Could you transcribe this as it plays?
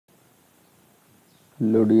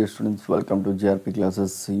Hello dear students, welcome to JRP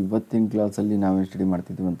classes. ಇವತ್ತಿನ ಕ್ಲಾಸಲ್ಲಿ ನಾವೇನು ಸ್ಟಡಿ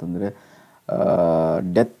ಮಾಡ್ತಿದ್ದೀವಿ ಅಂತಂದರೆ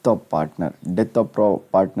ಡೆತ್ ಆಫ್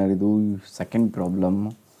ಪಾರ್ಟ್ನರ್ ಇದು ಸೆಕೆಂಡ್ ಪ್ರಾಬ್ಲಮ್.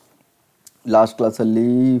 ಲಾಸ್ಟ್ ಕ್ಲಾಸಲ್ಲಿ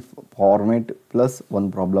ಫಾರ್ಮೇಟ್ ಪ್ಲಸ್ ಒಂದು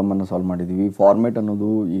ಪ್ರಾಬ್ಲಮನ್ನು ಸಾಲ್ವ್ ಮಾಡಿದ್ದೀವಿ. ಫಾರ್ಮೇಟ್ ಅನ್ನೋದು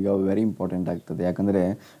ಈಗ ವೆರಿ ಇಂಪಾರ್ಟೆಂಟ್ ಆಗ್ತದೆ, ಯಾಕಂದರೆ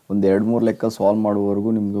ಒಂದು 2-3 ಲೆಕ್ಕ ಸಾಲ್ವ್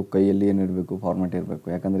ಮಾಡುವವರೆಗೂ ನಿಮಗೂ ಕೈಯಲ್ಲಿ ಏನಿರಬೇಕು, ಫಾರ್ಮೇಟ್ ಇರಬೇಕು.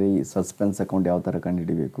 ಯಾಕಂದರೆ ಈ ಸಸ್ಪೆನ್ಸ್ ಅಕೌಂಟ್ ಯಾವ ಥರ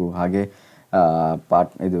ಕಂಡುಹಿಡಿಬೇಕು, ಹಾಗೆ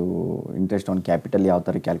ಇದು ಇಂಟ್ರೆಸ್ಟ್ ಆನ್ ಕ್ಯಾಪಿಟಲ್ ಯಾವ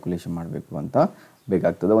ಥರ ಕ್ಯಾಲ್ಕುಲೇಷನ್ ಮಾಡಬೇಕು ಅಂತ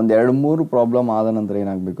ಬೇಕಾಗ್ತದೆ. ಒಂದು 2-3 ಪ್ರಾಬ್ಲಮ್ ಆದ ನಂತರ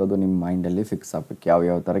ಏನಾಗಬೇಕು, ಅದು ನಿಮ್ಮ ಮೈಂಡಲ್ಲಿ ಫಿಕ್ಸ್ ಆಗಬೇಕು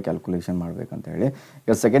ಯಾವ ಥರ ಕ್ಯಾಲ್ಕುಲೇಷನ್ ಮಾಡಬೇಕಂತ ಹೇಳಿ.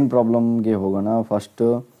 ಈಗ ಸೆಕೆಂಡ್ ಪ್ರಾಬ್ಲಮ್ಗೆ ಹೋಗೋಣ. First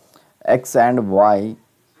X and Y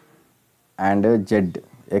and Z,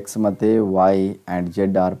 X ಮತ್ತು Y and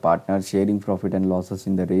Z R partner sharing profit and losses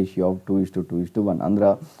in the ratio of 2:2:1.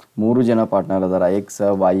 ಅಂದ್ರೆ 3 ಜನ ಪಾರ್ಟ್ನರ್ ಅದಾರ, ಎಕ್ಸ್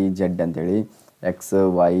ವೈ ಜೆಡ್ ಅಂತೇಳಿ. ಎಕ್ಸ್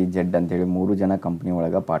ವೈ ಜೆಡ್ ಅಂತೇಳಿ 3 ಜನ ಕಂಪ್ನಿ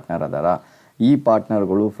ಒಳಗೆ ಪಾರ್ಟ್ನರ್ ಅದಾರ. ಈ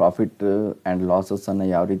ಪಾರ್ಟ್ನರ್ಗಳು ಪ್ರಾಫಿಟ್ ಆ್ಯಂಡ್ ಲಾಸಸ್ಸನ್ನು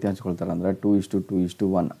ಯಾವ ರೀತಿ ಹಂಚ್ಕೊಳ್ತಾರೆ ಅಂದರೆ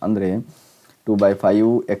 2:2:1. ಅಂದರೆ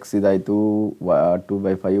 2/5 ಎಕ್ಸ್ ಇದಾಯಿತು,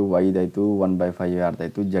 2/5 ವೈ ಇದಾಯಿತು, 1/5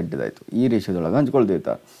 ಯಾರ್ದಾಯಿತು, ಜೆಡ್ ಇದಾಯಿತು. ಈ ರೇಷಿಯೋದೊಳಗೆ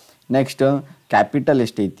ಹಂಚ್ಕೊಳ್ತಿರ್ತಾರೆ. ನೆಕ್ಸ್ಟ್ ಕ್ಯಾಪಿಟಲ್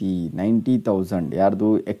ಎಷ್ಟೈತಿ, 90,000.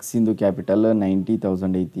 ಯಾರ್ದು ಎಕ್ಸಿಂದು ಕ್ಯಾಪಿಟಲ್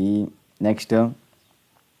 90,000 ಐತಿ. ನೆಕ್ಸ್ಟ್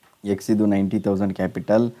ಎಕ್ಸಿದು 90,000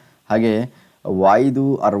 ಕ್ಯಾಪಿಟಲ್, ಹಾಗೆ ವೈದು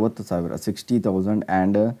 60,000 60,000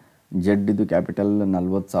 ಆ್ಯಂಡ್ ಜೆಡ್ಡಿದು ಕ್ಯಾಪಿಟಲ್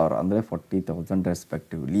 40,000 ಅಂದರೆ 40,000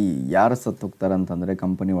 ರೆಸ್ಪೆಕ್ಟಿವ್ಲಿ. ಯಾರು ಸತ್ತು ಹೋಗ್ತಾರೆ ಅಂತಂದರೆ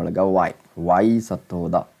ಕಂಪನಿ ಒಳಗೆ ವೈ ಸತ್ತು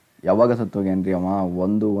ಹೋದ. ಯಾವಾಗ ಸತ್ತು ಹೋಗ್ಯಾನ್ರಿ ಅವ?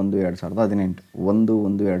 1/1/2018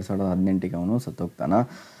 1/1/2018ಗೆ ಅವನು ಸತ್ತು ಹೋಗ್ತಾನೆ.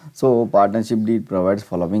 So partnership deed provides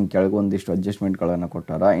following, ಕೆಳಗೆ ಒಂದಿಷ್ಟು ಅಡ್ಜಸ್ಟ್ಮೆಂಟ್ಗಳನ್ನು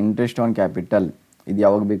ಕೊಟ್ಟಾರ. ಇಂಟ್ರೆಸ್ಟ್ ಆನ್ ಕ್ಯಾಪಿಟಲ್ ಇದು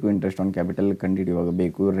ಯಾವಾಗ ಬೇಕು, ಇಂಟ್ರೆಸ್ಟ್ ಆನ್ ಕ್ಯಾಪಿಟಲ್ ಕಂಡುಹಿಡಿಯುವಾಗ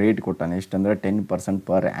ಬೇಕು. Rate ಕೊಟ್ಟಾನೆ ಎಷ್ಟಂದರೆ 10%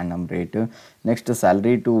 per annum rate. Next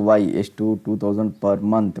salary to Y ಎಷ್ಟು, 2,000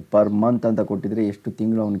 ಪರ್ ಮಂತ್ ಅಂತ ಕೊಟ್ಟಿದ್ರೆ ಎಷ್ಟು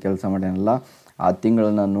ತಿಂಗಳು ಅವ್ನು ಕೆಲಸ ಮಾಡ್ಯಾನಲ್ಲ ಆ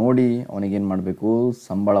ತಿಂಗಳನ್ನ ನೋಡಿ ಅವನಿಗೇನು ಮಾಡಬೇಕು,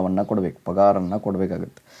 ಸಂಬಳವನ್ನು ಕೊಡಬೇಕು, ಪಗಾರನ್ನು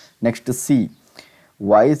ಕೊಡಬೇಕಾಗುತ್ತೆ. Next C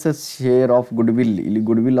wise share of goodwill. ಇಲ್ಲಿ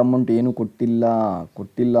ಗುಡ್ವಿಲ್ ಅಮೌಂಟ್ ಏನು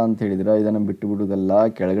ಕೊಟ್ಟಿಲ್ಲ ಅಂತ ಹೇಳಿದ್ರೆ ಇದನ್ನು ಬಿಟ್ಟು ಬಿಡೋದಲ್ಲ,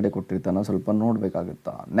 ಕೆಳಗಡೆ ಕೊಟ್ಟಿರ್ತಾನೆ, ಸ್ವಲ್ಪ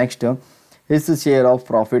ನೋಡಬೇಕಾಗುತ್ತಾ. Next his share of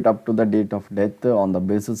profit up to the date of death on the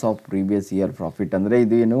basis of previous year profit. ಅಂದರೆ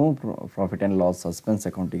ಇದು ಏನು, ಪ್ರಾಫಿಟ್ ಆ್ಯಂಡ್ ಲಾಸ್ ಸಸ್ಪೆನ್ಸ್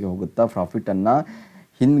ಅಕೌಂಟಿಗೆ ಹೋಗುತ್ತಾ. ಪ್ರಾಫಿಟನ್ನು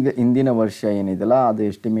ಹಿಂದಿನ ವರ್ಷ ಏನಿದೆಯಲ್ಲ ಅದು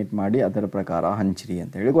ಎಸ್ಟಿಮೇಟ್ ಮಾಡಿ ಅದರ ಪ್ರಕಾರ ಹಂಚ್ರಿ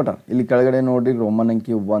ಅಂತ ಹೇಳಿ ಕೊಟ್ಟಾರೆ. ಇಲ್ಲಿ ಕೆಳಗಡೆ ನೋಡಿ ರೋಮನ್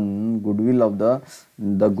ಅಂಕಿ 1 ಗುಡ್ವಿಲ್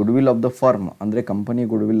ಆಫ್ ದ ಫರ್ಮ್ ಅಂದರೆ ಕಂಪನಿ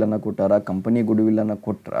ಗುಡ್ವಿಲ್ಲನ್ನು ಕೊಟ್ಟಾರ. ಕಂಪನಿ ಗುಡ್ವಿಲ್ಲನ್ನು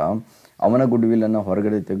ಕೊಟ್ಟರೆ ಅವನ ಗುಡ್ವಿಲ್ಲನ್ನು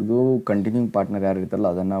ಹೊರಗಡೆ ತೆಗೆದು ಕಂಟಿನ್ಯೂಯಿಂಗ್ ಪಾರ್ಟ್ನರ್ ಯಾರು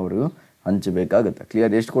ಇರ್ತಾರಲ್ಲ ಅದನ್ನು ಅವರು ಹಂಚಬೇಕಾಗುತ್ತೆ.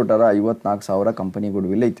 ಕ್ಲಿಯರ್? ಎಷ್ಟು ಕೊಟ್ಟಾರ? 54,000 ಕಂಪನಿ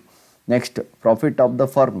ಗುಡ್ವಿಲ್ ಐತಿ. Next profit of the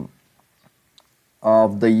firm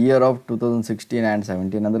of the year of 2016 and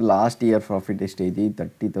 17 ಅಂದರೆ ಲಾಸ್ಟ್ ಇಯರ್ ಪ್ರಾಫಿಟ್ ಎಷ್ಟೈತಿ,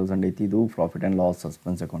 30,000 ಐತಿ. ಇದು ಪ್ರಾಫಿಟ್ ಆ್ಯಂಡ್ ಲಾಸ್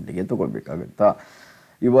ಸಸ್ಪೆನ್ಸ್ ಅಕೌಂಟಿಗೆ ತೊಗೊಳ್ಬೇಕಾಗುತ್ತಾ.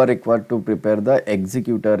 You are required to prepare the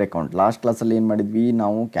executor account. Last ಕ್ಲಾಸಲ್ಲಿ ಏನು ಮಾಡಿದ್ವಿ,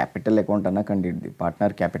 ನಾವು ಕ್ಯಾಪಿಟಲ್ ಅಕೌಂಟನ್ನು ಕಂಡುಹಿಡಿದ್ವಿ,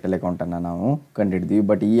 ಪಾರ್ಟ್ನರ್ ಕ್ಯಾಪಿಟಲ್ ಅಕೌಂಟನ್ನು ನಾವು ಕಂಡುಹಿಡಿದ್ವಿ.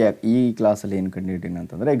 ಬಟ್ ಈ ಕ್ಲಾಸಲ್ಲಿ ಏನು ಕಂಡುಹಿಡಿನ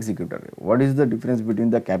ಅಂತಂದರೆ executor. What is the difference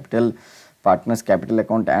between the partners capital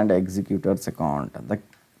account and executors account ಅಂತ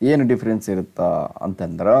ಏನು ಡಿಫ್ರೆನ್ಸ್ ಇರುತ್ತಾ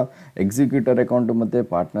ಅಂತಂದ್ರೆ, ಎಕ್ಸಿಕ್ಯೂಟರ್ ಅಕೌಂಟು ಮತ್ತು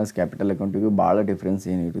ಪಾರ್ಟ್ನರ್ಸ್ ಕ್ಯಾಪಿಟಲ್ ಅಕೌಂಟಿಗೂ ಭಾಳ ಡಿಫ್ರೆನ್ಸ್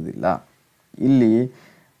ಏನು ಇರೋದಿಲ್ಲ. ಇಲ್ಲಿ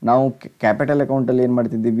ನಾವು ಕ್ಯಾಪಿಟಲ್ ಅಕೌಂಟಲ್ಲಿ ಏನು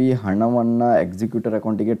ಮಾಡ್ತಿದ್ದೀವಿ, ಹಣವನ್ನು ಎಕ್ಸಿಕ್ಯೂಟರ್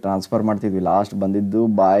ಅಕೌಂಟಿಗೆ ಟ್ರಾನ್ಸ್ಫರ್ ಮಾಡ್ತಿದ್ವಿ. ಲಾಸ್ಟ್ ಬಂದಿದ್ದು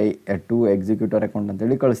ಬೈ ಟು ಎಕ್ಸಿಕ್ಯೂಟರ್ ಅಕೌಂಟ್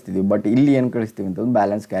ಅಂತೇಳಿ ಕಳಿಸ್ತಿದ್ವಿ. ಬಟ್ ಇಲ್ಲಿ ಏನು ಕಳಿಸ್ತೀವಿ ಅಂತಂದು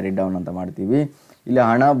ಬ್ಯಾಲೆನ್ಸ್ ಕ್ಯಾರಿ ಡೌನ್ ಅಂತ ಮಾಡ್ತೀವಿ. ಇಲ್ಲಿ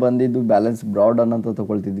ಹಣ ಬಂದಿದ್ದು ಬ್ಯಾಲೆನ್ಸ್ ಬ್ರಾಡ್ ಡೌನ್ ಅಂತ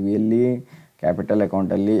ತೊಗೊಳ್ತಿದ್ವಿ ಎಲ್ಲಿ, ಕ್ಯಾಪಿಟಲ್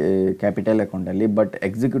ಅಕೌಂಟಲ್ಲಿ. ಬಟ್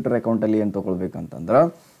ಎಕ್ಸಿಕ್ಯೂಟರ್ ಅಕೌಂಟಲ್ಲಿ ಏನು ತೊಗೊಳ್ಬೇಕಂತಂದ್ರೆ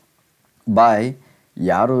ಬೈ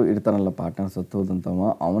ಯಾರು ಇರ್ತಾನಲ್ಲ ಪಾರ್ಟ್ನರ್ ಸತ್ತೋದಂತವ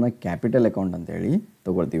ಅವನ ಕ್ಯಾಪಿಟಲ್ ಅಕೌಂಟ್ ಅಂತೇಳಿ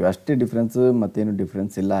ತೊಗೊಳ್ತೀವಿ. ಅಷ್ಟೇ ಡಿಫ್ರೆನ್ಸ್, ಮತ್ತೇನು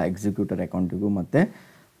ಡಿಫ್ರೆನ್ಸ್ ಇಲ್ಲ ಎಕ್ಸಿಕ್ಯೂಟರ್ ಅಕೌಂಟಿಗೂ ಮತ್ತು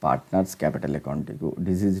ಪಾರ್ಟ್ನರ್ಸ್ ಕ್ಯಾಪಿಟಲ್ ಅಕೌಂಟಿಗೂ.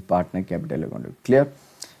 ದಿಸ್ ಈಸ್ ಪಾರ್ಟ್ನರ್ ಕ್ಯಾಪಿಟಲ್ ಅಕೌಂಟಿಗೂ. ಕ್ಲಿಯರ್?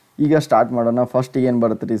 ಈಗ ಸ್ಟಾರ್ಟ್ ಮಾಡೋಣ. ಫಸ್ಟಿಗೆ ಏನು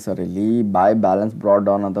ಬರುತ್ತೆ ರೀ ಸರ್, ಇಲ್ಲಿ ಬೈ ಬ್ಯಾಲೆನ್ಸ್ ಬ್ರಾಡ್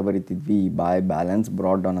ಡೌನ್ ಅಂತ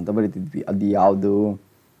ಬರಿತಿದ್ವಿ.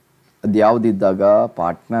 ಅದು ಯಾವುದಿದ್ದಾಗ,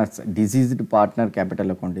 partners deceased partner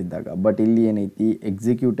capital account ಇದ್ದಾಗ. ಬಟ್ ಇಲ್ಲಿ ಏನೈತಿ,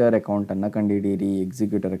 ಎಕ್ಸಿಕ್ಯೂಟರ್ ಅಕೌಂಟನ್ನು ಕಂಡುಹಿಡೀರಿ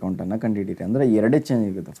ಅಂದರೆ ಎರಡೇ ಚೇಂಜ್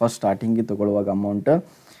ಇರುತ್ತೆ. First ಸ್ಟಾರ್ಟಿಂಗಿಗೆ ತೊಗೊಳ್ಳುವಾಗ amount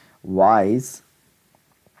voice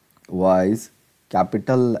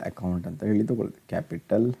capital account ಅಂತ ಹೇಳಿ ತೊಗೊಳ್ತೀವಿ.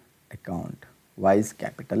 Capital account.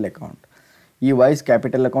 ಈ ವಾಯ್ಸ್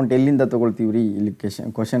ಕ್ಯಾಪಿಟಲ್ ಅಕೌಂಟ್ ಎಲ್ಲಿಂದ ತೊಗೊಳ್ತೀವಿ ರೀ, ಇಲ್ಲಿ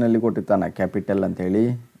ಕ್ವಶನಲ್ಲಿ ಕೊಟ್ಟಿರ್ತಾನೆ ಕ್ಯಾಪಿಟಲ್ ಅಂತೇಳಿ.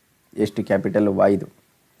 ಎಷ್ಟು ಕ್ಯಾಪಿಟಲ್ ವೈದು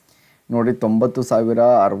ನೋಡಿರಿ, 90,000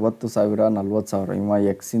 60,000 40,000. ಇವ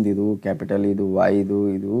ಎಕ್ಸಿಂದ ಇದು ಕ್ಯಾಪಿಟಲ್, ಇದು ವೈದು,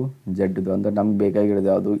 ಇದು ಜೆಡ್ದು. ಅಂದರೆ ನಮ್ಗೆ ಬೇಕಾಗಿರೋದು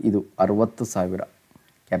ಯಾವುದು, ಇದು 60,000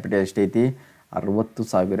 ಕ್ಯಾಪಿಟಲ್. ಎಷ್ಟೈತಿ,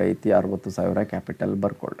 60,000 ಐತಿ. 60,000 ಕ್ಯಾಪಿಟಲ್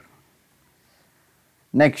ಬರ್ಕೊಳ್ರಿ.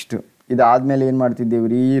 ನೆಕ್ಸ್ಟ್ ಇದಾದಮೇಲೆ ಏನು ಮಾಡ್ತಿದ್ದೀವಿ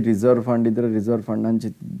ರೀ, ರಿಸರ್ವ್ ಫಂಡ್ ಇದ್ದರೆ ರಿಸರ್ವ್ ಫಂಡ್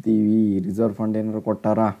ಹಂಚಿದ್ದೀವಿ. ರಿಸರ್ವ್ ಫಂಡ್ ಏನಾರು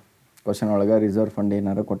ಕೊಟ್ಟಾರ ಕ್ವಶನ್ ಒಳಗೆ, ರಿಸರ್ವ್ ಫಂಡ್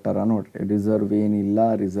ಏನಾರು ಕೊಟ್ಟಾರ ನೋಡಿರಿ. ರಿಸರ್ವ್ ಏನಿಲ್ಲ,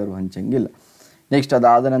 ರಿಸರ್ವ್ ಹಂಚಂಗಿಲ್ಲ. ನೆಕ್ಸ್ಟ್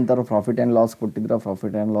ಅದಾದ ನಂತರ ಪ್ರಾಫಿಟ್ ಆ್ಯಂಡ್ ಲಾಸ್ ಕೊಟ್ಟಿದ್ರೆ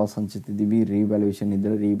ಪ್ರಾಫಿಟ್ ಆ್ಯಂಡ್ ಲಾಸ್ ಹಂಚ್ತಿದ್ದೀವಿ. ರೀವ್ಯಾಲ್ಯೂಯೇಷನ್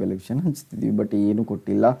ಇದ್ದರೆ ರೀವ್ಯಾಲ್ಯೂಯೇಷನ್ ಹಂಚ್ತಿದ್ದೀವಿ. ಬಟ್ ಏನು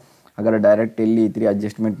ಕೊಟ್ಟಿಲ್ಲ. ಹಾಗಾದ್ರೆ ಡೈರೆಕ್ಟ್ ಎಲ್ಲಿ ಐತ್ರಿ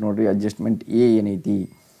ಅಡ್ಜಸ್ಟ್ಮೆಂಟ್ ನೋಡ್ರಿ. ಅಡ್ಜಸ್ಟ್ಮೆಂಟ್ ಎ ಏನೈತಿ,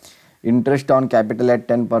 ಇಂಟ್ರೆಸ್ಟ್ ಆನ್ ಕ್ಯಾಪಿಟಲ್ ಎಟ್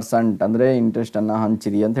 10% ಅಂದರೆ ಇಂಟ್ರೆಸ್ಟನ್ನು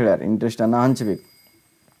ಹಂಚಿರಿ ಅಂತ ಹೇಳ್ಯಾರ. ಇಂಟ್ರೆಸ್ಟನ್ನು ಹಂಚಬೇಕು.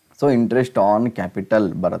 ಸೊ ಇಂಟ್ರೆಸ್ಟ್ ಆನ್ ಕ್ಯಾಪಿಟಲ್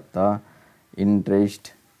ಬರುತ್ತಾ, interest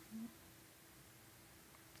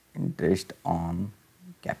on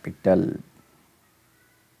capital,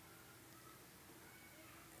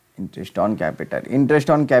 interest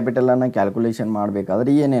on ಕ್ಯಾಪಿಟಲನ್ನು calculation ಮಾಡಬೇಕಾದ್ರೆ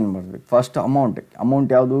ಏನೇನು ಮಾಡಬೇಕು? ಫಸ್ಟ್ ಅಮೌಂಟ್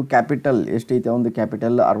ಯಾವುದು? ಕ್ಯಾಪಿಟಲ್ ಎಷ್ಟೈತೆ? ಒಂದು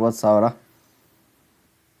ಕ್ಯಾಪಿಟಲ್ 60,000,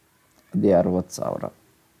 ಅದೇ 60,000.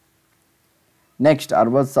 ನೆಕ್ಸ್ಟ್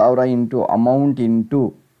 60,000 ಇಂಟು ಅಮೌಂಟ್ ಇಂಟು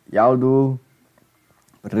ಯಾವುದು?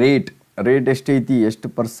 ರೇಟ್ ಎಷ್ಟೈತಿ? ಎಷ್ಟು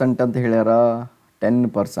ಪರ್ಸೆಂಟ್ ಅಂತ ಹೇಳ್ಯಾರ?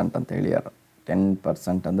 10% ಅಂತ ಹೇಳ್ಯಾರ.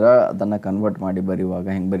 10% ಅಂದ್ರೆ ಅದನ್ನು ಕನ್ವರ್ಟ್ ಮಾಡಿ ಬರೆಯುವಾಗ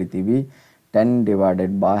ಹೆಂಗೆ ಬರಿತೀವಿ?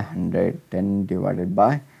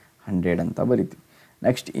 10/100 ಅಂತ ಬರಿತೀವಿ.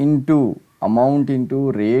 Next into amount into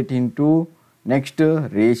rate into next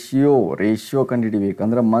ratio ಕಂಡುಹಿಡಿಬೇಕು.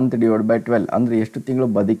 ಅಂದ್ರೆ ಮಂತ್ ಡಿವೈಡ್ ಬೈ 12 ಅಂದರೆ ಎಷ್ಟು ತಿಂಗಳು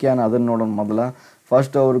ಬದುಕ್ಯಾನ ಅದನ್ನು ನೋಡೋಣ ಮೊದಲ.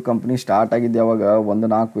 ಫಸ್ಟ್ ಅವರು ಕಂಪ್ನಿ ಸ್ಟಾರ್ಟ್ ಆಗಿದ್ದು ಯಾವಾಗ?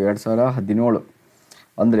 1/4/2017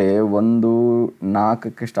 ಅಂದರೆ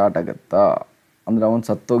 1/4ಕ್ಕೆ ಸ್ಟಾರ್ಟ್ ಆಗುತ್ತಾ? ಅಂದರೆ ಅವ್ನು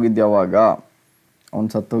ಸತ್ತೋಗಿದ್ದು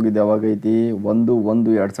ಯಾವಾಗ ಐತಿ?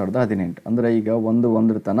 1/1/2018 ಅಂದರೆ ಈಗ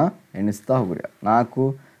 1/1 ತನಕ ಎಣಿಸ್ತಾ ಹೋಗ್ರಿ. 4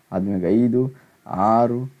 ಆದ್ಮೇಲೆ 5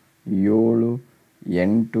 6 7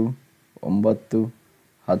 8 9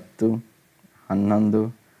 10 11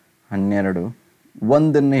 12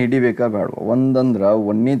 ಒಂದನ್ನು ಹಿಡಿಬೇಕಾ ಬೇಡ? ಒಂದಂದ್ರೆ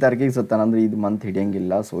 1ನೇ ತಾರೀಕಿಗೆ ಸತ್ತಾನ ಅಂದರೆ ಇದು ಮಂತ್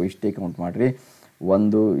ಹಿಡಿಯಂಗಿಲ್ಲ. ಸೊ ಇಷ್ಟೇ ಕೌಂಟ್ ಮಾಡಿರಿ.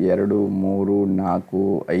 1 2 3 4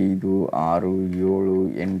 5 6 7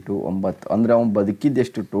 8 9 ಅಂದರೆ ಅವ್ನು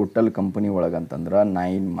ಬದುಕಿದ್ದೆಷ್ಟು ಟೋಟಲ್ ಕಂಪನಿ ಒಳಗಂತಂದ್ರೆ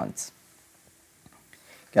 9 ಮಂತ್ಸ್.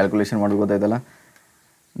 ಕ್ಯಾಲ್ಕುಲೇಷನ್ ಮಾಡೋದು ಗೊತ್ತಾಯ್ತಲ್ಲ.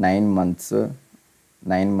 9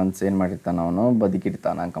 ಮಂತ್ಸ್ ಏನು ಮಾಡಿರ್ತಾನೆ ಅವನು?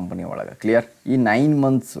 ಬದುಕಿರ್ತಾನೆ ಕಂಪನಿ ಒಳಗೆ. ಕ್ಲಿಯರ್? ಈ 9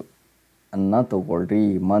 ಮಂತ್ಸ್ ಅನ್ನು ತಗೊಳ್ರಿ.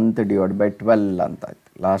 ಮಂತ್ ಡಿವೈಡ್ ಬೈ 12 ಅಂತ ಆಯ್ತು.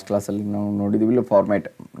 ಲಾಸ್ಟ್ ಕ್ಲಾಸಲ್ಲಿ ನಾವು ನೋಡಿದ್ವಿ ಫಾರ್ಮ್ಯಾಟ್.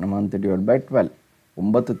 ಮಂತ್ ಡಿವೈಡ್ ಬೈ 12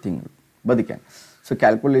 9 ತಿಂಗಳು ಬದುಕ್ಯಾನ. ಸೊ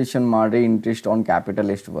ಕ್ಯಾಲ್ಕುಲೇಷನ್ ಮಾಡಿ ಇಂಟ್ರೆಸ್ಟ್ ಆನ್ ಕ್ಯಾಪಿಟಲ್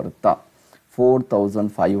ಎಷ್ಟು ಬರುತ್ತಾ?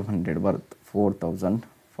 4,500 ಬರುತ್ತೆ.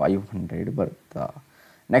 4,500 ಬರುತ್ತಾ?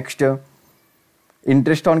 ನೆಕ್ಸ್ಟ್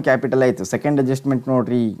ಇಂಟ್ರೆಸ್ಟ್ ಆನ್ ಕ್ಯಾಪಿಟಲ್ ಆಯಿತು. ಸೆಕೆಂಡ್ ಅಡ್ಜಸ್ಟ್ಮೆಂಟ್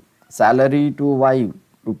ನೋಡ್ರಿ. Salary to wife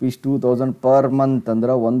 ₹2,000 per month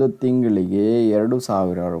ಅಂದ್ರೆ ಒಂದು ತಿಂಗಳಿಗೆ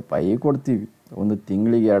 2,000 ರೂಪಾಯಿ ಕೊಡ್ತೀವಿ. ಒಂದು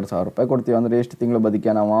ತಿಂಗಳಿಗೆ 2,000 ರೂಪಾಯಿ ಕೊಡ್ತೀವಿ ಅಂದರೆ ಎಷ್ಟು ತಿಂಗಳು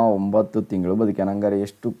ಬದುಕ್ಯಾನವ? 9 ತಿಂಗಳು ಬದುಕ್ಯಾನ. ಹಂಗಾರೆ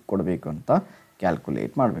ಎಷ್ಟು ಕೊಡಬೇಕು ಅಂತ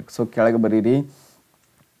ಕ್ಯಾಲ್ಕುಲೇಟ್ ಮಾಡಬೇಕು. ಸೊ ಕೆಳಗೆ ಬರೀರಿ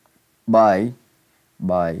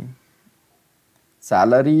ಬಾಯ್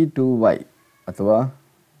ಸ್ಯಾಲರಿ ಟು ವೈ ಅಥವಾ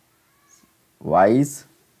ವೈಸ್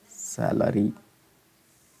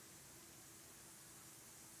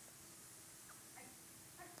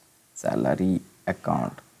ಸ್ಯಾಲರಿ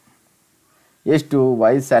ಅಕೌಂಟ್. ಎಷ್ಟು?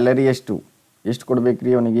 ವೈಸ್ ಸ್ಯಾಲರಿ ಎಷ್ಟು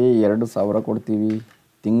ಕೊಡ್ಬೇಕ್ರಿ ಅವನಿಗೆ? 2,000 ಕೊಡ್ತೀವಿ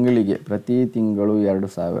ತಿಂಗಳಿಗೆ. ಪ್ರತಿ ತಿಂಗಳು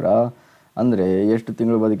 2,000 ಅಂದರೆ ಎಷ್ಟು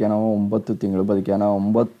ತಿಂಗಳು ಬದುಕ್ಯಾನ? 9 ತಿಂಗಳು ಬದುಕ್ಯಾನ.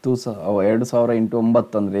 2,000 ಇಂಟು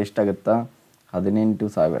 9 ಅಂದರೆ ಎಷ್ಟಾಗುತ್ತಾ?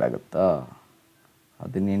 18,000 ಆಗುತ್ತಾ?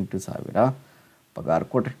 18,000 ಪಗಾರ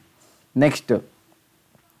ಕೊಡ್ರಿ. ನೆಕ್ಸ್ಟ್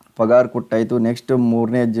ಪಗಾರ ಕೊಟ್ಟಾಯಿತು. ನೆಕ್ಸ್ಟ್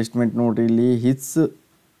ಮೂರನೇ ಅಡ್ಜಸ್ಟ್ಮೆಂಟ್ ನೋಡ್ರಿ. ಇಲ್ಲಿ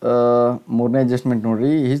ಮೂರನೇ ಅಡ್ಜಸ್ಟ್ಮೆಂಟ್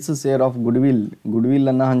ನೋಡ್ರಿ. ಹಿಸ್ ಶೇರ್ ಆಫ್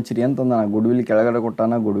ಗುಡ್ವಿಲ್ಲನ್ನು ಹಂಚಿರಿ ಅಂತಂದ. ಗುಡ್ವಿಲ್ ಕೆಳಗಡೆ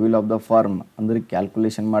ಕೊಟ್ಟಾನ. ಗುಡ್ವಿಲ್ ಆಫ್ ದ ಫರ್ಮ್ ಅಂದರೆ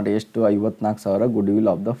ಕ್ಯಾಲ್ಕುಲೇಷನ್ ಮಾಡಿ ಎಷ್ಟು? 54,000 ಗುಡ್ವಿಲ್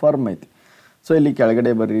ಆಫ್ ದ ಫರ್ಮ್ ಐತಿ. ಸೊ ಇಲ್ಲಿ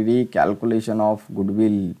ಕೆಳಗಡೆ ಬರೀರಿ calculation of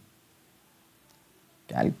goodwill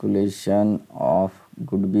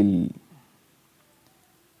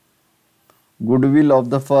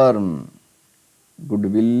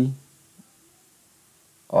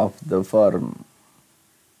of the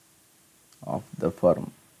firm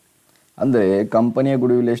ಅಂದರೆ ಕಂಪನಿಯ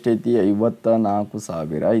ಗುಡ್ವಿಲ್ ಎಷ್ಟೈತಿ?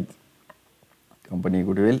 54,000 ಐತಿ. Company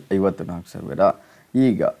goodwill 54,000.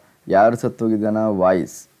 ಈಗ ಯಾರು ಸತ್ತೋಗಿದ್ದಾನ?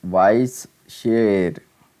 Voice share.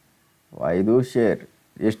 ವಾಯ್ದು ಶೇರ್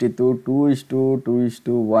ಎಷ್ಟಿತ್ತು?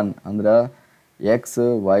 2:2:1 ಅಂದ್ರೆ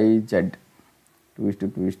XYZ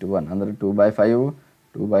 2:2:1 ಅಂದರೆ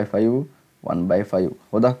 2/5 1/5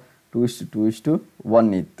 ಹೌದಾ? 2:2:1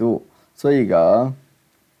 ಇತ್ತು. ಸೊ ಈಗ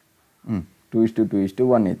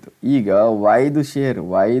 2:2:1 ಇತ್ತು. ಈಗ ವಾಯ್ದು ಶೇರ್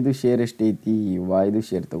ಎಷ್ಟೈತಿ? ವಾಯ್ದು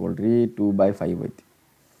ಶೇರ್ ತಗೊಳ್ರಿ. 2/5 ಐತಿ.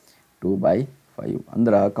 2/5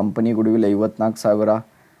 ಅಂದ್ರೆ ಕಂಪನಿ ಗುಡ್ವಿಲ್ 54,000.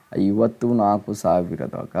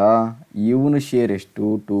 54,000ದಾಗ ಇವನು ಶೇರ್ ಎಷ್ಟು?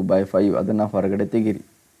 2/5. ಅದನ್ನು ಹೊರಗಡೆ ತೆಗೀರಿ.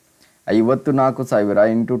 54,000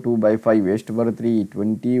 ಇಂಟು 2/5 ಎಷ್ಟು ಬರುತ್ತೆ ರೀ?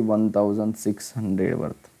 21,600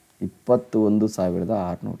 ಬರುತ್ತೆ.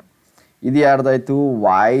 21,600. ಇದು ಯಾರ್ದಾಯ್ತು?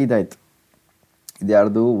 ವಾಯ್ದಾಯ್ತು. ಇದು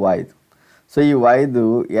ಯಾರ್ದು? ವಾಯ್ದು. ಸೊ ಈ ವಾಯ್ದು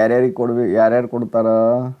ಯಾರ್ಯಾರು ಕೊಡ್ತಾರ?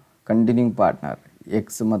 ಕಂಟಿನ್ಯೂಯಿಂಗ್ ಪಾರ್ಟ್ನರ್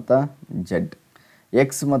ಎಕ್ಸ್ ಮತ್ತು ಜೆಡ್.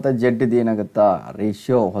 ಎಕ್ಸ್ ಮತ್ತು ಜೆಡ್ದು ಏನಾಗುತ್ತಾ?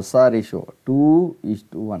 ರೇಷಿಯೋ, ಹೊಸ ರೇಷಿಯೋ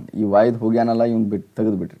 2:1. ಈ ವಾಯ್ದು ಹೋಗ್ಯಾನಲ್ಲ, ಇವ್ನು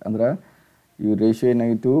ತೆಗೆದುಬಿಟ್ರಿ ಅಂದ್ರೆ ಈ ರೇಷಿಯೋ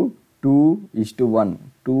ಏನಾಗಿತ್ತು? 2:1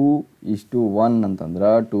 2:1 ಅಂತಂದ್ರೆ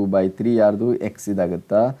 2/3 ಯಾರ್ದು ಎಕ್ಸ್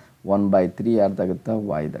ಇದಾಗುತ್ತಾ, 1/3 ಯಾರ್ದಾಗುತ್ತಾ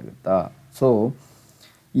ವೈದಾಗುತ್ತಾ. ಸೊ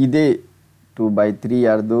ಇದೇ 2/3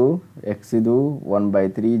 ಯಾರ್ದು ಎಕ್ಸ್ ಇದು,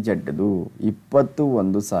 1/3 ಜಡ್ದು.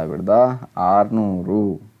 21,600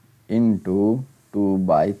 ಇಂಟು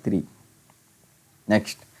 2/3.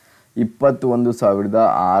 Next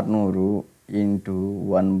 21,600 into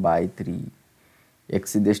 1/3.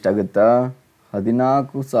 ಎಕ್ಸ್ ಇದು ಎಷ್ಟಾಗುತ್ತಾ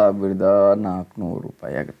 14,400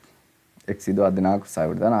 ರೂಪಾಯಿ ಆಗುತ್ತೆ. ಎಕ್ಸ್ ಇದು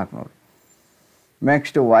 14,400.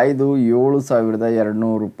 ನೆಕ್ಸ್ಟ್ ವೈದು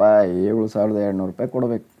 7,200 ರೂಪಾಯಿ, 7,200 ರೂಪಾಯಿ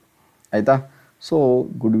ಕೊಡಬೇಕು ಆಯಿತಾ. ಸೊ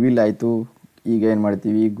ಗುಡ್ವಿಲ್ ಆಯಿತು. ಈಗ ಏನು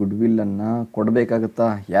ಮಾಡ್ತೀವಿ, ಗುಡ್ವಿಲ್ಲನ್ನು ಕೊಡಬೇಕಾಗುತ್ತಾ,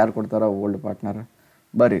 ಯಾರು ಕೊಡ್ತಾರ, ಓಲ್ಡ್ ಪಾರ್ಟ್ನರ್.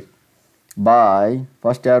 ಬರ್ರಿ ಬಾಯ್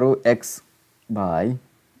ಫಸ್ಟ್ ಯಾರು ಎಕ್ಸ್, ಬಾಯ್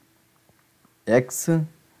ಎಕ್ಸ್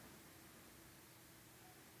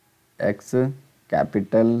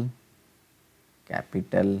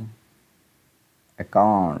ಕ್ಯಾಪಿಟಲ್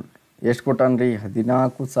ಅಕೌಂಟ್ ಎಷ್ಟು ಕೊಟ್ಟಾನ್ರಿ,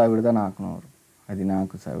 14,400.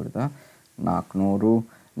 14,400.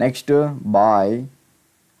 ನೆಕ್ಸ್ಟ್ ಬಾಯ್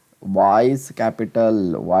ವಾಯ್ಸ್ ಕ್ಯಾಪಿಟಲ್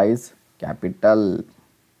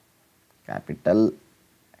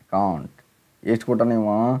ಅಕೌಂಟ್ ಎಷ್ಟು ಕೊಟ್ಟಾನ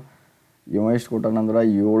ಇವ ಎಷ್ಟು ಕೊಟ್ಟಾನಂದ್ರೆ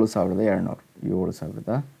 7,200.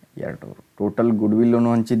 ಟೋಟಲ್ ಗುಡ್ವಿಲ್ಲೂ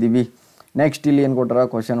ಹಂಚಿದ್ದೀವಿ. ನೆಕ್ಸ್ಟ್ ಇಲ್ಲಿ ಏನು ಕೊಟ್ಟಾರ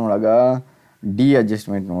ಕ್ವಶನ್ ಒಳಗೆ, ಡಿ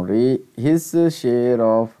ಅಡ್ಜಸ್ಟ್ಮೆಂಟ್ ನೋಡ್ರಿ. His share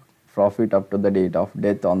of profit up to the date of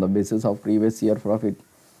death on the basis of previous year profit.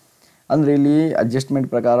 ಅಂದರೆ ಇಲ್ಲಿ ಅಡ್ಜಸ್ಟ್ಮೆಂಟ್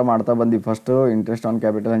ಪ್ರಕಾರ ಮಾಡ್ತಾ ಬಂದ್ವಿ. First interest on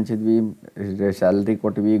capital ಹಂಚಿದ್ವಿ, salary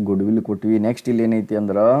ಕೊಟ್ವಿ, ಗುಡ್ವಿಲ್ ಕೊಟ್ವಿ. ನೆಕ್ಸ್ಟ್ ಇಲ್ಲಿ ಏನೈತಿ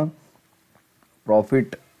ಅಂದ್ರೆ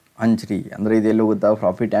ಪ್ರಾಫಿಟ್ ಹಂಚ್ರಿ. ಅಂದರೆ ಇದೆಲ್ಲಿ ಹೋಗುತ್ತಾ,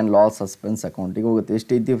 ಪ್ರಾಫಿಟ್ ಆ್ಯಂಡ್ ಲಾಸ್ ಸಸ್ಪೆನ್ಸ್ ಅಕೌಂಟಿಗೆ ಹೋಗುತ್ತೆ.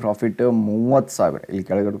 ಎಷ್ಟೈತಿ ಪ್ರಾಫಿಟ್, 30,000. ಇಲ್ಲಿ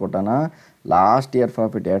ಕೆಳಗಡೆ ಕೊಟ್ಟಾನ ಲಾಸ್ಟ್ ಇಯರ್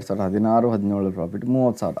ಪ್ರಾಫಿಟ್ 2016-17 ಪ್ರಾಫಿಟ್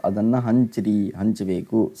 30,000. ಅದನ್ನು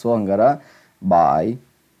ಹಂಚಬೇಕು. ಸೊ ಹಂಗಾರ ಬಾಯ್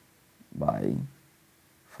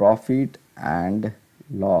profit and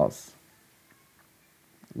loss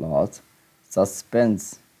suspense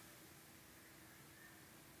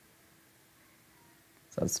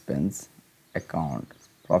account.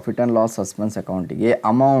 Profit and loss suspense ಅಕೌಂಟಿಗೆ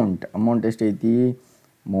ಅಮೌಂಟ್ ಎಷ್ಟೈತಿ,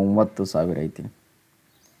 30,000 ಐತಿ.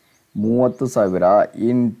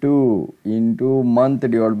 30,000 ಇಂಟು ಮಂತ್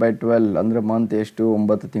ಡಿವೈಡ್ ಬೈ 12. ಅಂದರೆ ಮಂತ್ ಎಷ್ಟು,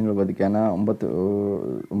 9 ತಿಂಗಳು ಬದುಕ್ಯಾನ.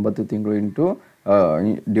 9 ತಿಂಗಳು ಇಂಟು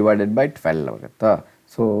ಡಿವೈಡೆಡ್ ಬೈ 12 ಆಗುತ್ತಾ.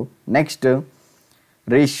 ಸೊ ನೆಕ್ಸ್ಟ್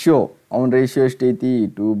ರೇಷ್ಯೋ, ರೇಷ್ಯೋ ಎಷ್ಟೈತಿ,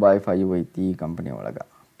 2/5 ಐತಿ ಕಂಪನಿ ಒಳಗೆ.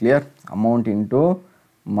 Clear. Amount into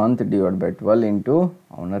month divide by 12 into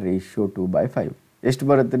ಅವನ ರೇಷ್ಯೋ 2/5 ಎಷ್ಟು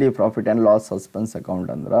ಬರುತ್ತೆ ರೀ. Profit and loss suspense account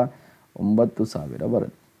ಅಂದ್ರೆ 9,000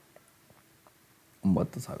 ಬರುತ್ತೆ.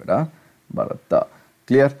 9,000 ಬರುತ್ತಾ.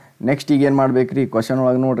 ಕ್ಲಿಯರ್. ನೆಕ್ಸ್ಟ್ ಈಗ ಏನು ಮಾಡ್ಬೇಕು ರೀ, ಕ್ವಶನ್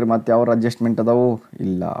ಒಳಗೆ ನೋಡ್ರಿ ಮತ್ತೆ ಯಾವ ಅಡ್ಜಸ್ಟ್ಮೆಂಟ್ ಅದಾವು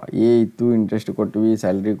ಇಲ್ಲ. ಎ ಇತ್ತು, ಇಂಟ್ರೆಸ್ಟ್ ಕೊಟ್ವಿ,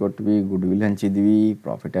 ಸ್ಯಾಲ್ರಿ ಕೊಟ್ವಿ, ಗುಡ್ವಿಲ್ ಹಂಚಿದ್ವಿ,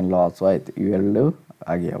 ಪ್ರಾಫಿಟ್ ಆ್ಯಂಡ್ ಲಾಸು ಆಯಿತು. ಇವೆರಡು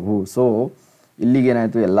ಆಗ್ಯಾವು. ಸೊ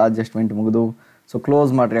ಇಲ್ಲಿಗೇನಾಯಿತು, ಎಲ್ಲ ಅಡ್ಜಸ್ಟ್ಮೆಂಟ್ ಮುಗಿದು. ಸೊ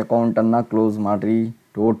ಕ್ಲೋಸ್ ಮಾಡಿರಿ, ಅಕೌಂಟನ್ನು ಕ್ಲೋಸ್ ಮಾಡಿರಿ.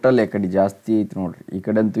 ಟೋಟಲ್ ಕಡೆ ಜಾಸ್ತಿ ಐತಿ ನೋಡಿರಿ, ಈ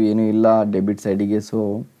ಕಡೆ ಅಂತೂ ಏನೂ ಇಲ್ಲ ಡೆಬಿಟ್ ಸೈಡಿಗೆ. ಸೊ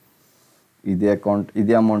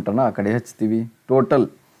ಇದೇ ಅಮೌಂಟನ್ನು ಆ ಕಡೆ ಹಚ್ತೀವಿ. Total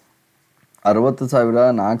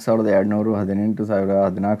 60,000, 4,200, 18,000,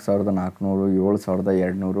 14,400,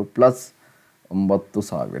 7,200 plus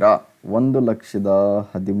 9,000,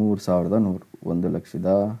 1,13,100.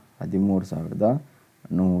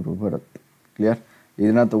 1,13,100 ಬರುತ್ತೆ. ಕ್ಲಿಯರ್.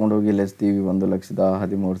 ಇದನ್ನು ತೊಗೊಂಡೋಗಿ ಇಲ್ಲಿ ಹಚ್ತೀವಿ,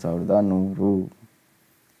 1,13,100.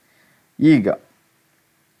 ಈಗ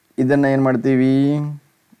ಇದನ್ನು ಏನು ಮಾಡ್ತೀವಿ,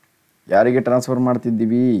 ಯಾರಿಗೆ ಟ್ರಾನ್ಸ್ಫರ್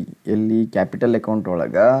ಮಾಡ್ತಿದ್ದೀವಿ, ಎಲ್ಲಿ ಕ್ಯಾಪಿಟಲ್ ಅಕೌಂಟ್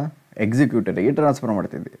ಒಳಗೆ ಎಕ್ಸಿಕ್ಯೂಟರಿಗೆ ಟ್ರಾನ್ಸ್ಫರ್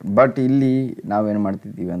ಮಾಡ್ತಿದ್ವಿ. ಬಟ್ ಇಲ್ಲಿ ನಾವೇನು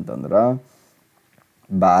ಮಾಡ್ತಿದ್ದೀವಿ ಅಂತಂದ್ರೆ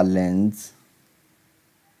ಬ್ಯಾಲೆನ್ಸ್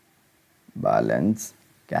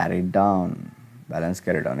ಕ್ಯಾರಿ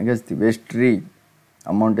ಡೌನ್ಗೆ ಹಚ್ತೀವಿ. ಎಷ್ಟು ರೀ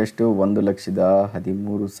ಅಮೌಂಟ್, ಎಷ್ಟು,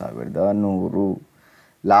 1,13,100.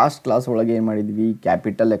 ಲಾಸ್ಟ್ ಕ್ಲಾಸ್ ಒಳಗೆ ಏನು ಮಾಡಿದ್ವಿ,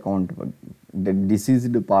 ಕ್ಯಾಪಿಟಲ್ ಅಕೌಂಟ್ ಬಗ್ಗೆ,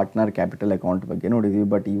 ಡಿಸೀಸ್ಡ್ ಪಾರ್ಟ್ನರ್ ಕ್ಯಾಪಿಟಲ್ ಅಕೌಂಟ್ ಬಗ್ಗೆ ನೋಡಿದ್ವಿ.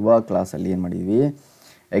 ಬಟ್ ಇವಾಗ ಕ್ಲಾಸಲ್ಲಿ ಏನು ಮಾಡಿದ್ವಿ,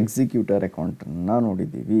 ಎಕ್ಸಿಕ್ಯೂಟರ್ ಅಕೌಂಟನ್ನು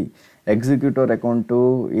ನೋಡಿದ್ದೀವಿ. ಎಕ್ಸಿಕ್ಯೂಟರ್ ಅಕೌಂಟು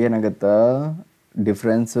ಏನಾಗುತ್ತೆ,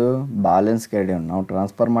 ಡಿಫ್ರೆನ್ಸ್ ಬ್ಯಾಲೆನ್ಸ್ ಕ್ಯಾರಿ ಡೌನ್. ನಾವು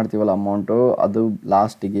ಟ್ರಾನ್ಸ್ಫರ್ ಮಾಡ್ತೀವಲ್ಲ ಅಮೌಂಟು, ಅದು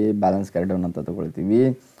ಲಾಸ್ಟಿಗೆ ಬ್ಯಾಲೆನ್ಸ್ ಕ್ಯಾರಿ ಡೌನ್ ಅಂತ ತೊಗೊಳ್ತೀವಿ.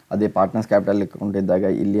 ಅದೇ ಪಾರ್ಟ್ನರ್ಸ್ ಕ್ಯಾಪಿಟಲ್ ಅಕೌಂಟ್ ಇದ್ದಾಗ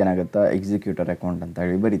ಇಲ್ಲಿ ಏನಾಗುತ್ತೆ, ಎಕ್ಸಿಕ್ಯೂಟರ್ ಅಕೌಂಟ್ ಅಂತ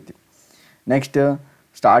ಹೇಳಿ ಬರೀತೀವಿ. ನೆಕ್ಸ್ಟ್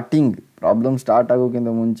ಪ್ರಾಬ್ಲಮ್ ಸ್ಟಾರ್ಟ್ ಆಗೋಕ್ಕಿಂತ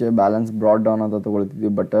ಮುಂಚೆ ಬ್ಯಾಲೆನ್ಸ್ ಬ್ರಾಡ್ ಡೌನ್ ಅಂತ ತೊಗೊಳ್ತೀವಿ.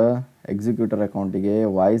 ಬಟ್ ಎಕ್ಸಿಕ್ಯೂಟರ್ ಅಕೌಂಟಿಗೆ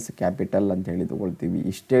ವಾಯ್ಸ್ ಕ್ಯಾಪಿಟಲ್ ಅಂತ ಹೇಳಿ ತೊಗೊಳ್ತೀವಿ.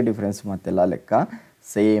 ಇಷ್ಟೇ ಡಿಫ್ರೆನ್ಸ್, ಮತ್ತೆಲ್ಲ ಲೆಕ್ಕ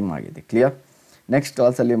ಸೇಮ್ ಆಗಿದೆ. ಕ್ಲಿಯರ್. ನೆಕ್ಸ್ಟ್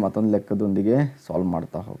ಕ್ಲಾಸಲ್ಲಿ ಮತ್ತೊಂದು ಲೆಕ್ಕದೊಂದಿಗೆ ಸಾಲ್ವ್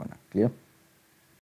ಮಾಡ್ತಾ ಹೋಗೋಣ. ಕ್ಲಿಯರ್.